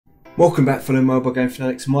Welcome back, fellow mobile game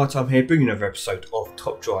fanatics. MyTyme here, bringing another episode of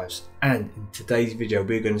Top Drives. And in today's video,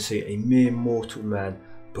 we're going to see a mere mortal man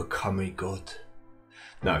become a god.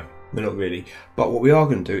 No, we're not really. But what we are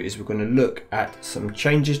going to do is we're going to look at some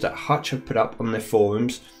changes that Hutch have put up on their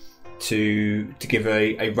forums to give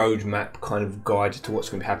a roadmap kind of guide to what's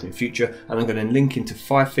going to be happening in the future. And I'm going to link into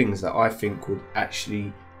 5 things that I think would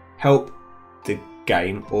actually help the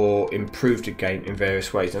game or improve the game in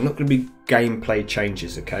various ways. They're not going to be gameplay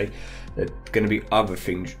changes, okay? They're going to be other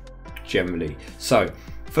things generally. So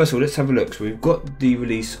first of all, let's have a look. So we've got the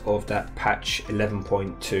release of that patch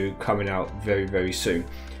 11.2 coming out very soon.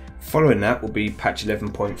 Following that will be patch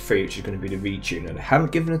 11.3, which is going to be the retune. And they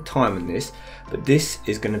haven't given a time on this, but this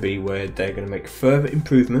is going to be where they're going to make further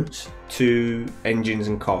improvements to engines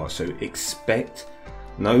and cars. So expect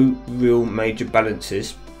no real major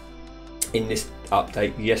balances in this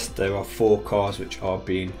update. Yes, there are 4 cars which are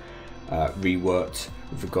being reworked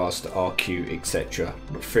with regards to RQ, etc.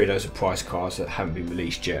 But 3 of those are price cars that haven't been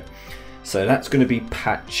released yet. So that's going to be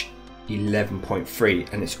patch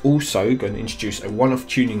 11.3, and it's also going to introduce a one-off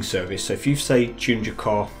tuning service. So if you've tuned your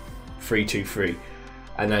car 323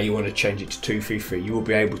 and now you want to change it to 233, you will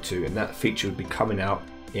be able to, and that feature will be coming out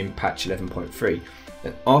in patch 11.3.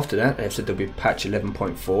 And after that, they've said there'll be patch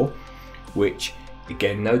 11.4, which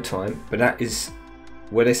again, no time, but that is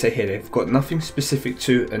where they say here they've got nothing specific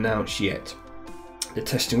to announce yet. They're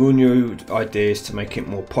testing all new ideas to make it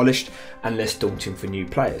more polished and less daunting for new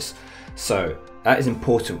players. So that is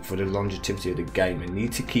important for the longevity of the game, and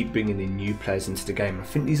need to keep bringing in new players into the game. I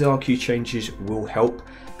think these RQ changes will help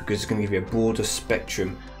because it's going to give you a broader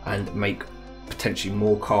spectrum and make potentially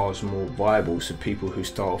more cars more viable, so people who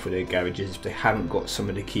start off with their garages, if they haven't got some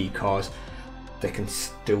of the key cars, they can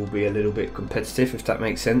still be a little bit competitive, if that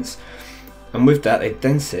makes sense. And with that, they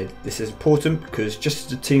then said this is important because just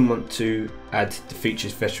as the team want to add the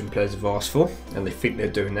features veteran players have asked for, and they think they're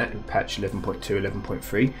doing that in patch 11.2,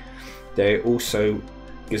 11.3, they also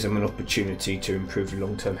gives them an opportunity to improve the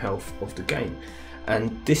long-term health of the game.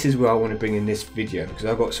 And this is where I want to bring in this video, because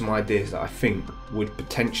I've got some ideas that I think would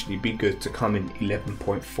potentially be good to come in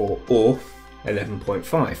 11.4 or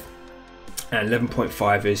 11.5. And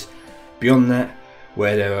 11.5 is beyond that,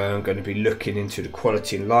 where they're going to be looking into the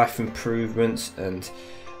quality and life improvements, and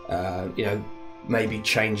you know, maybe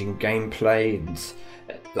changing gameplay and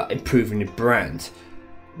like improving the brand.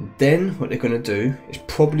 Then what they're going to do is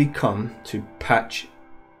probably come to patch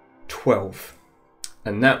 12,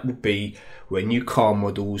 and that will be where new car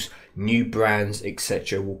models, new brands,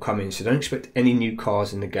 etc. will come in. So don't expect any new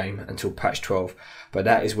cars in the game until patch 12, but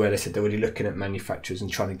that is where they said they're already looking at manufacturers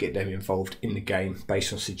and trying to get them involved in the game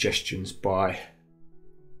based on suggestions by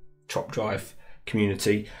Top Drive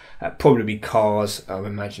community. Probably be cars, I'm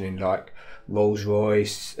imagining, like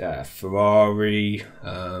Rolls-Royce, Ferrari,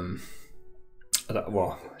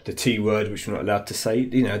 well, the T word, which we're not allowed to say.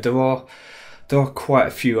 You know, there are quite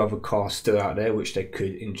a few other cars still out there which they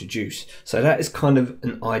could introduce. So that is kind of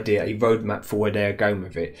an idea, a roadmap for where they're going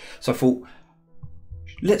with it. So I thought,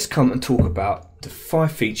 let's come and talk about the 5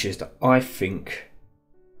 features that I think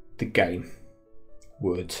the game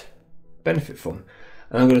would benefit from.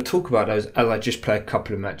 And I'm going to talk about those as I just play a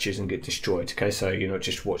couple of matches and get destroyed, okay? So you're not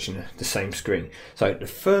just watching the same screen. So the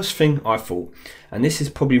first thing I thought, and this is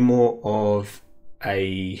probably more of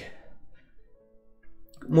an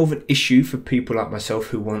issue for people like myself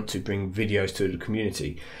who want to bring videos to the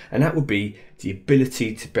community, and that would be the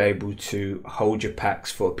ability to be able to hold your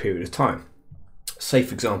packs for a period of time. Say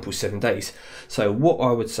for example 7 days. So what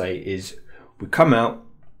I would say is, we come out,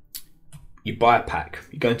 you buy a pack,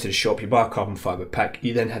 you go into the shop, you buy a carbon fibre pack,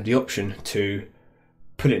 you then have the option to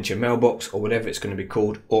put it into your mailbox or whatever it's going to be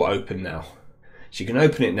called, or open now. So you can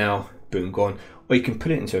open it now, boom, gone, or you can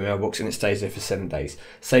put it into a mailbox and it stays there for 7 days.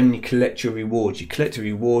 Same when you collect your rewards. You collect a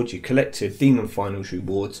reward, you collect a Demon Finals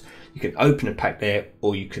rewards, you can open a pack there,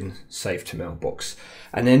 or you can save to mailbox.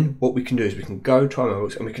 And then what we can do is we can go to our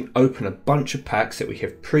mailbox and we can open a bunch of packs that we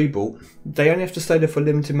have pre-bought. They only have to stay there for a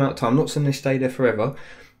limited amount of time, not saying they stay there forever,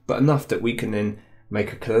 but enough that we can then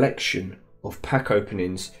make a collection of pack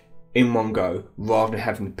openings in one go, rather than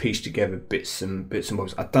having to piece together bits and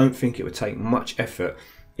bobs. I don't think it would take much effort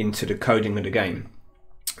into the coding of the game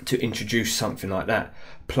to introduce something like that.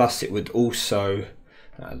 Plus it would also,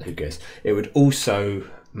 who cares, it would also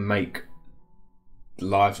make the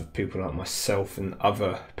lives of people like myself and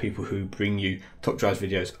other people who bring you Top Drives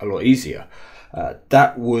videos a lot easier.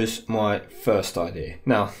 That was my first idea.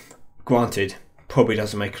 Now, granted, probably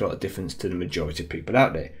doesn't make a lot of difference to the majority of people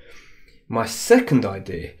out there. My second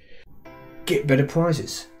idea, get better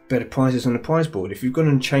prizes on the prize board. If you've gone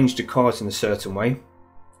and changed the cards in a certain way,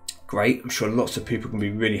 great. I'm sure lots of people can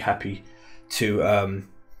be really happy to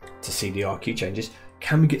see the RQ changes.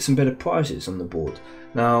 Can we get some better prizes on the board?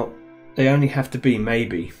 Now, they only have to be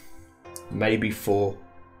maybe for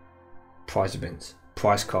prize events,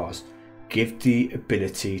 prize cars. Give the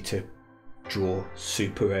ability to draw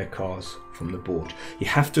super rare cars from the board. You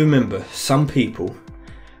have to remember, some people,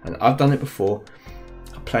 and I've done it before,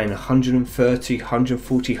 are playing 130,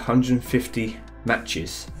 140, 150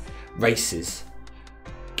 matches, races.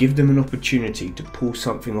 Give them an opportunity to pull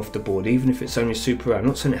something off the board, even if it's only super rare. I'm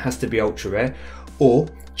not saying it has to be ultra rare, or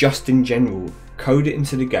just in general, code it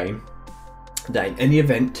into the game that in any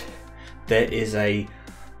event there is a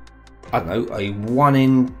 1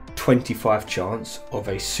 in 25 chance of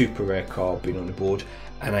a super rare card being on the board,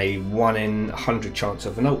 and a 1 in 100 chance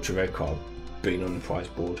of an ultra rare card being on the prize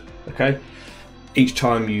board. Okay, each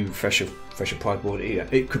time you refresh a prize board,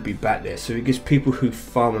 it could be back there, so it gives people who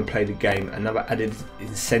farm and play the game another added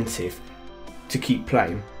incentive to keep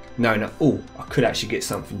playing, knowing that, oh, I could actually get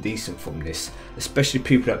something decent from this. Especially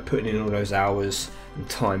people that are putting in all those hours and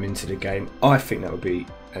time into the game. I think that would be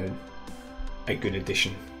a good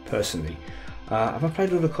addition personally. Have I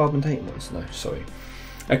played all the carbon dating ones? No, sorry.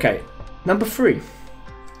 Okay, number 3,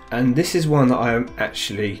 and this is one that I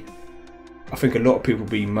think a lot of people will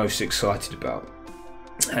be most excited about,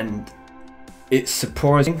 and it's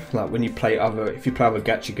surprising, like when you play if you play other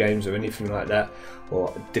gacha games or anything like that,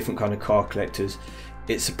 or different kind of car collectors,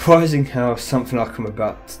 it's surprising how something like I'm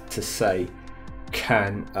about to say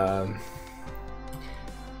can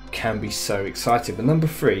be so exciting. But number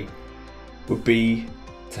 3 would be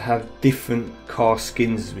to have different car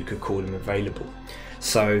skins, as we could call them, available.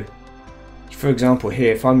 So for example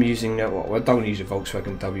here, if I'm using, well, I don't want to use a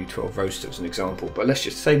Volkswagen W12 Roadster as an example, but let's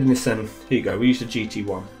just say this, and here you go, we use the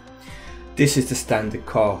GT1. This is the standard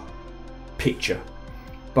car picture,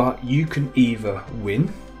 but you can either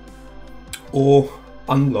win or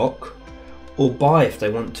unlock or buy, if they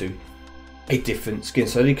want to, a different skin.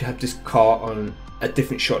 So they can have this car on a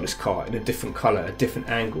different shot, this car in a different color, a different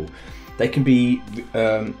angle. They can be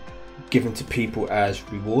given to people as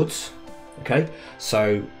rewards. Okay,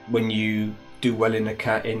 so when you do well in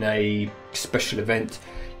a special event,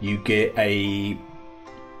 you get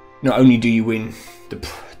not only do you win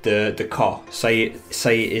the car, say it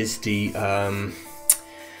is the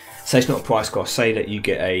say it's not a prize car, say that you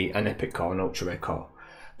get an epic car, an ultra rare car,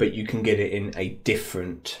 but you can get it in a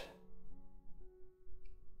different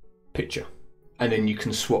picture, and then you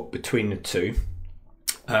can swap between the two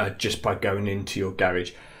just by going into your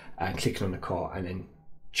garage and clicking on the car and then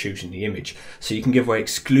choosing the image. So you can give away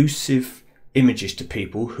exclusive images to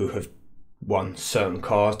people who have won certain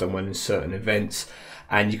cars, done well in certain events,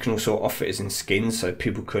 and you can also offer it as in skins, so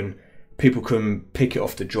people can pick it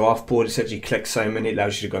off the draft board. Essentially, collect so many, it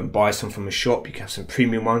allows you to go and buy some from a shop. You can have some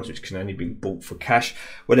premium ones which can only be bought for cash,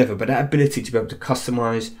 whatever. But that ability to be able to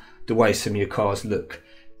customize the way some of your cars look,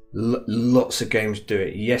 lots of games do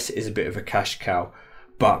it. Yes, it is a bit of a cash cow,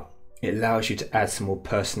 but it allows you to add some more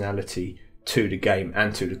personality to the game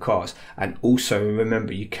and to the cars. And also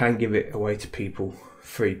remember, you can give it away to people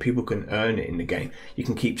free. People can earn it in the game. You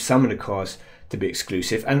can keep some of the cars to be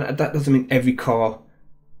exclusive, and that doesn't mean every car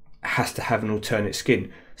has to have an alternate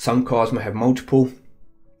skin. Some cars may have multiple,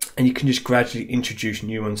 and you can just gradually introduce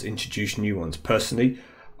new ones. Personally,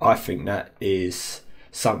 I think that is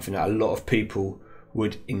something that a lot of people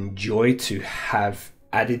would enjoy to have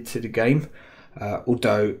added to the game,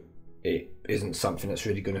 although it isn't something that's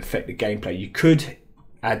really going to affect the gameplay. You could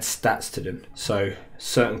add stats to them, so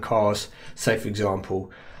certain cars, say for example,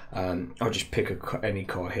 I'll just pick any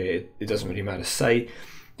car here, it doesn't really matter, say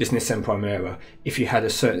this Nissan Primera, if you had a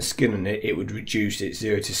certain skin on it, it would reduce it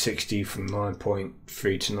 0 to 60 from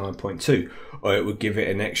 9.3 to 9.2, or it would give it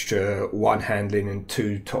an extra 1 handling and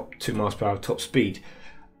 2 miles per hour top speed.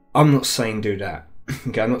 I'm not saying do that.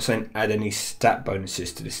 Okay, I'm not saying add any stat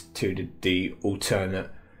bonuses to the alternate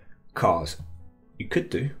cars. You could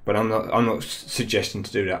do, but I'm not suggesting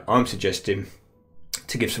to do that. I'm suggesting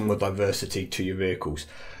to give some more diversity to your vehicles.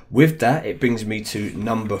 With that, it brings me to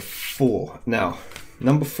number 4. Now,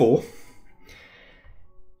 number 4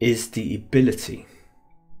 is the ability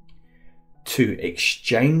to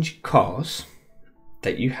exchange cars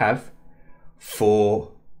that you have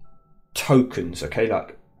for tokens, okay,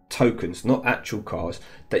 like tokens, not actual cars,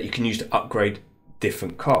 that you can use to upgrade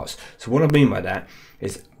different cars. So what I mean by that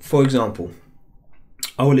is, for example,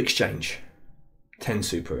 I will exchange 10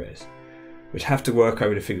 super rares, which have to work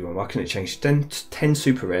over the figure. I can exchange 10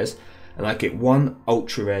 super rares and I get 1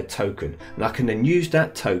 ultra rare token, and I can then use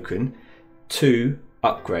that token to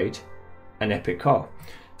upgrade an epic car.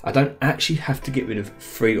 I don't actually have to get rid of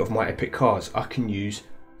 3 of my epic cars. I can use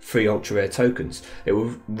free ultra rare tokens. It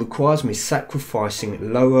requires me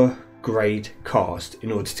sacrificing lower grade cars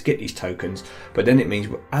in order to get these tokens, but then it means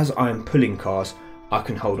as I am pulling cars, I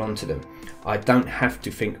can hold on to them. I don't have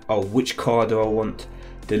to think, oh, which car do I want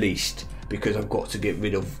the least, because I've got to get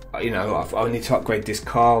rid of, you know, I need to upgrade this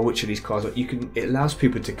car, which of these cars. It allows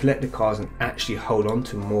people to collect the cars and actually hold on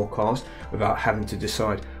to more cars without having to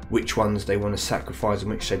decide which ones they want to sacrifice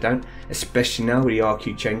and which they don't, especially now with the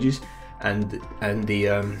RQ changes and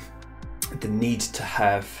the need to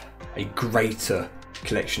have a greater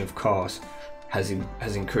collection of cars has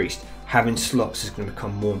increased. Having slots is going to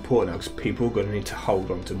become more important now because people are going to need to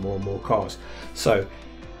hold on to more and more cars. So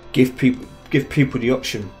give people the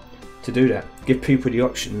option to do that. Give people the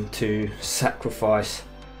option to sacrifice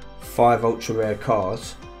 5 ultra rare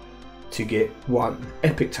cars to get 1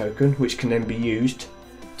 epic token, which can then be used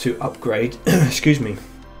to upgrade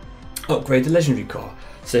upgrade the legendary car,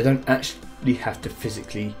 so they don't actually have to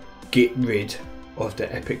physically get rid of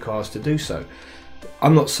their epic cars to do so.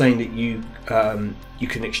 I'm not saying that you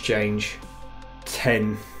can exchange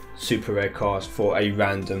 10 super rare cars for a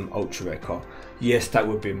random ultra rare car. Yes, that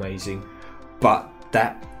would be amazing, but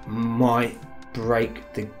that might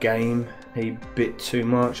break the game a bit too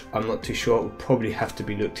much. I'm not too sure. It would probably have to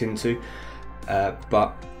be looked into,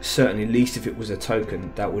 but certainly, at least if it was a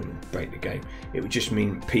token, that wouldn't break the game. It would just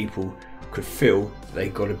mean people could feel they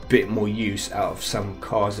got a bit more use out of some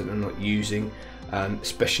cars that they're not using,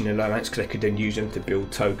 especially in the low ranks, because they could then use them to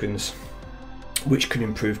build tokens which could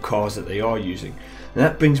improve cars that they are using. And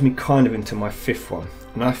that brings me kind of into my 5th one,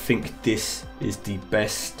 and I think this is the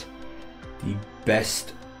best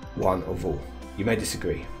one of all. You may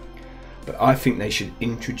disagree, but I think they should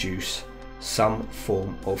introduce some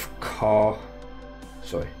form of car.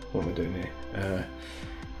 Sorry, what am I doing here?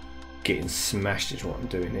 Getting smashed is what I'm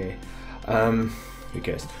doing here. Who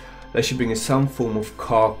cares? They should bring in some form of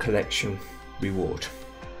car collection reward.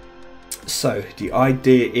 So the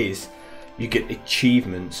idea is you get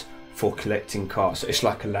achievements for collecting cars. So it's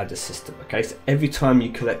like a ladder system. Okay, so every time you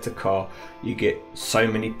collect a car, you get so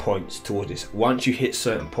many points towards this. Once you hit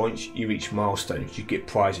certain points, you reach milestones, you get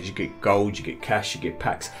prizes, you get gold, you get cash, you get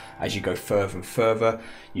packs. As you go further and further,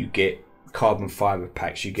 you get carbon fiber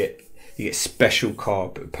packs, you get special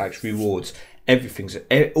carbon packs, rewards, everything. So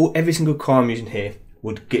every single car I'm using here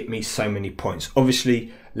would get me so many points.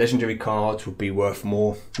 Obviously, legendary cards would be worth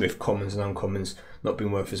more, with commons and uncommons not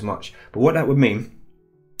being worth as much. But what that would mean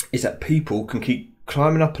is that people can keep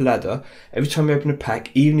climbing up a ladder. Every time you open a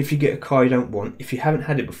pack, even if you get a car you don't want, if you haven't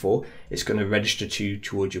had it before, it's going to register to you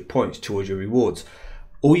towards your points, towards your rewards.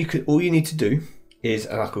 All you need to do is,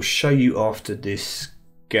 and I will show you after this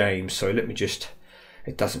game. So let me just,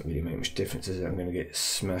 it doesn't really make much difference, is it? I'm going to get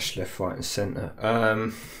smashed left, right and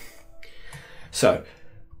centre. So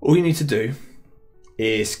all you need to do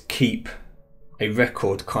is keep a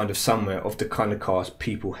record kind of somewhere of the kind of cars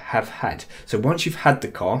people have had. So once you've had the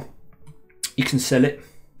car, you can sell it,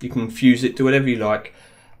 you can fuse it, do whatever you like,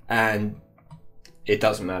 and it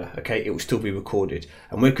doesn't matter. Okay, it will still be recorded.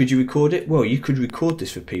 And where could you record it? Well, you could record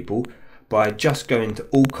this for people by just going to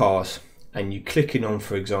all cars and you clicking on,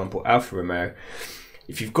 for example, Alfa Romeo.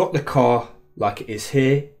 If you've got the car like it is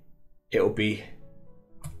here, it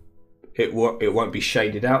won't be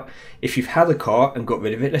shaded out. If you've had a car and got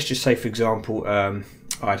rid of it, let's just say, for example,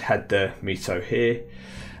 I'd had the Mito here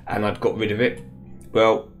and I'd got rid of it,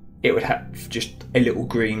 well, it would have just a little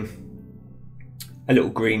green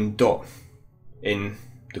dot in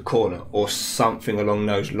the corner or something along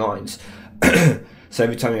those lines. So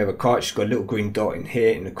every time you have a car, it's just got a little green dot in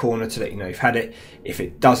here in the corner to let you know you've had it. If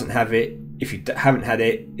it doesn't have it, if you haven't had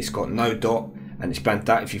it, it's got no dot and it's blanked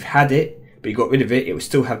out. If you've had it but you got rid of it, it would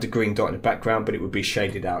still have the green dot in the background, but it would be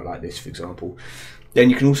shaded out like this, for example. Then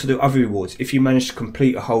you can also do other rewards. If you manage to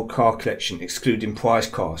complete a whole car collection, excluding prize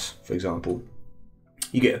cars, for example,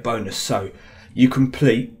 you get a bonus. So you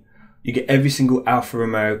get every single Alfa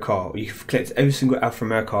Romeo car, or you've collected every single Alfa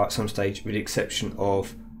Romeo car at some stage, with the exception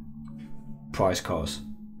of prize cars.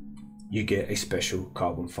 You get a special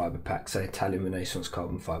carbon fiber pack, say Italian Renaissance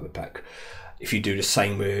carbon fiber pack. If you do the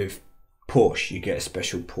same with Porsche, you get a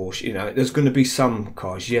special Porsche. You know, there's going to be some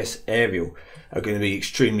cars, yes, Ariel are going to be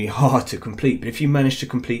extremely hard to complete, but if you manage to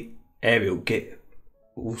complete Ariel, get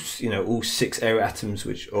all 6 Ariel atoms,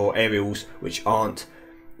 or Ariels which aren't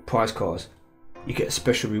prize cars, you get a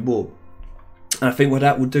special reward. And I think what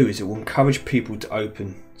that will do is it will encourage people to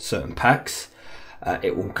open certain packs.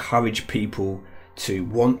 It will encourage people to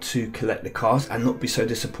want to collect the cars and not be so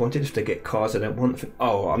disappointed if they get cars they don't want. Think,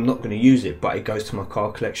 oh, I'm not going to use it, but it goes to my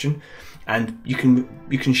car collection. And you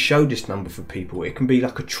can show this number for people. It can be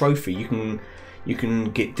like a trophy. You you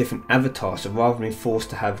can get different avatars. So rather than being forced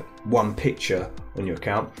to have one picture on your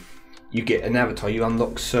account, you get an avatar. You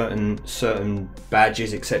unlock certain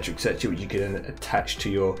badges, etc., which you can then attach to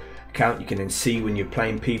your account. You can then see when you're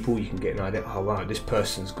playing people. You can get an idea. Oh wow, this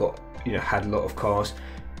person's got, you know, had a lot of cars.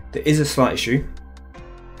 There is a slight issue.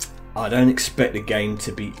 I don't expect the game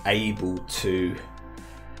to be able to,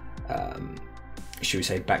 should we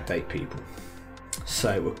say, backdate people.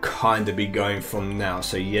 So we'll kind of be going from now.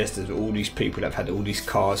 So yes, there's all these people that have had all these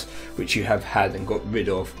cars which you have had and got rid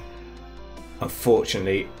of.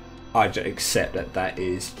 Unfortunately, I just accept that that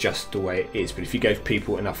is just the way it is. But if you gave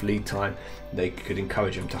people enough lead time, they could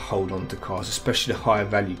encourage them to hold on to cars, especially the higher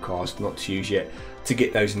value cars not to use yet, to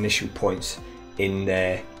get those initial points in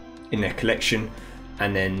their collection,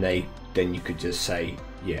 and then you could just say,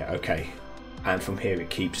 yeah, okay, and from here it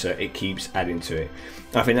keeps adding to it.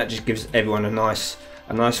 I think that just gives everyone a nice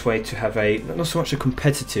way to have a not so much a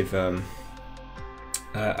competitive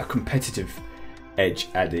edge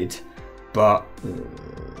added, but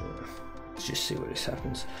let's just see what this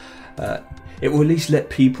happens. It will at least let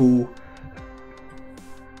people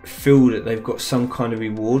feel that they've got some kind of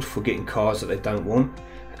reward for getting cars that they don't want,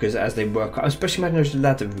 because as they work out, especially imagine those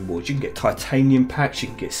ladder rewards, you can get titanium packs, you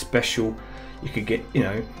can get special, you could get, you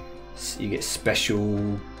know, you get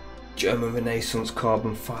special German Renaissance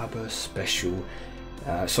carbon fiber, special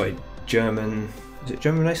sorry, German, is it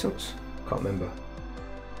German Renaissance? Can't remember.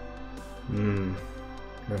 No,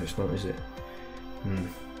 it's not, is it? Can't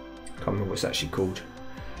remember what it's actually called.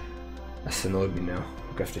 That's annoyed me now.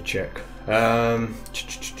 I'll have to check.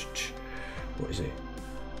 What is it?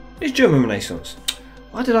 It's German Renaissance.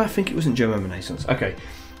 Why did I think it wasn't German Renaissance? Okay,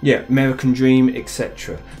 yeah, American Dream,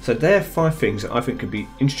 etc. So there are 5 things that I think could be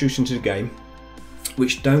introduced into the game,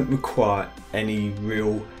 which don't require any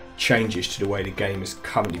real changes to the way the game is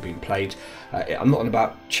currently being played. I'm not on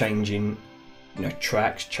about changing, you know,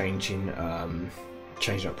 tracks, changing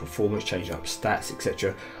up performance, changing up stats,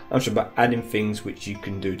 etc. I'm just about adding things which you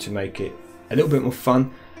can do to make it a little bit more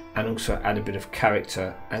fun, and also add a bit of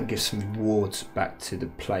character and give some rewards back to the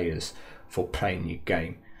players for playing your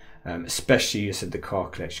game. Especially, as I said, the car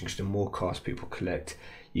collection, because the more cars people collect,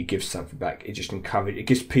 you give something back. It just it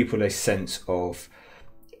gives people a sense of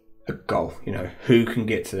a goal. You know, who can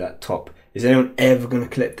get to that top? Is anyone ever going to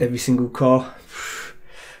collect every single car?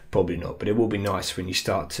 Probably not, but it will be nice when you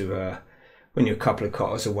start to when you're a couple of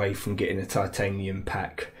cars away from getting a titanium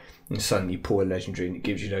pack, and suddenly you pull a legendary and it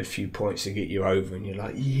gives you those few points to get you over, and you're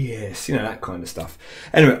like, yes, you know, that kind of stuff.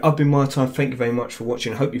 Anyway, I've been MyTyme. Thank you very much for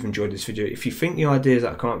watching. I hope you've enjoyed this video. If you think the ideas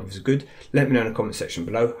that I come up with are good, let me know in the comment section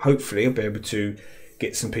below. Hopefully I'll be able to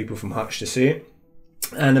get some people from Hutch to see it,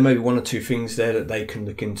 and there may be 1 or 2 things there that they can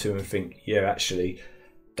look into and think, yeah, actually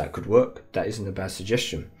that could work. That isn't a bad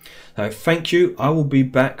suggestion. Thank you. I will be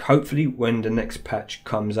back hopefully when the next patch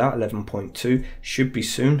comes out. 11.2 should be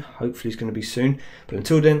soon. Hopefully it's going to be soon, but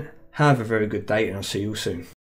until then, have a very good day, and I'll see you all soon.